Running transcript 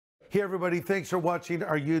Hey everybody, thanks for watching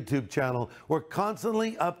our YouTube channel. We're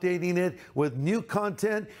constantly updating it with new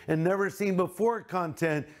content and never seen before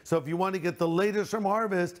content. So if you want to get the latest from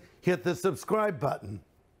Harvest, hit the subscribe button.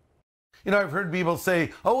 You know, I've heard people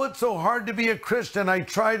say, oh, it's so hard to be a Christian. I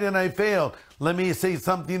tried and I failed. Let me say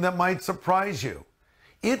something that might surprise you.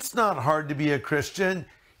 It's not hard to be a Christian.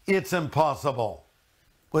 It's impossible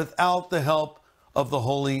without the help of the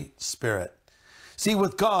Holy Spirit. See,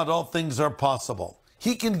 with God, all things are possible.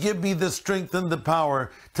 He can give me the strength and the power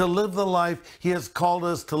to live the life He has called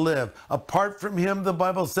us to live. Apart from Him, the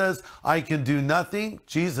Bible says, I can do nothing.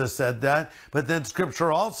 Jesus said that. But then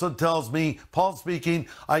Scripture also tells me, Paul speaking,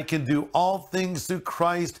 I can do all things through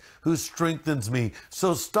Christ who strengthens me.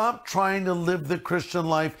 So stop trying to live the Christian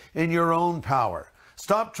life in your own power.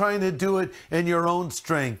 Stop trying to do it in your own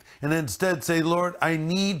strength. And instead say, Lord, I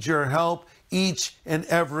need your help each and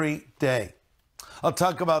every day. I'll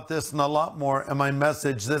talk about this and a lot more in my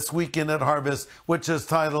message this weekend at Harvest, which is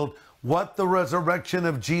titled, What the Resurrection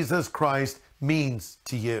of Jesus Christ Means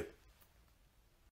to You.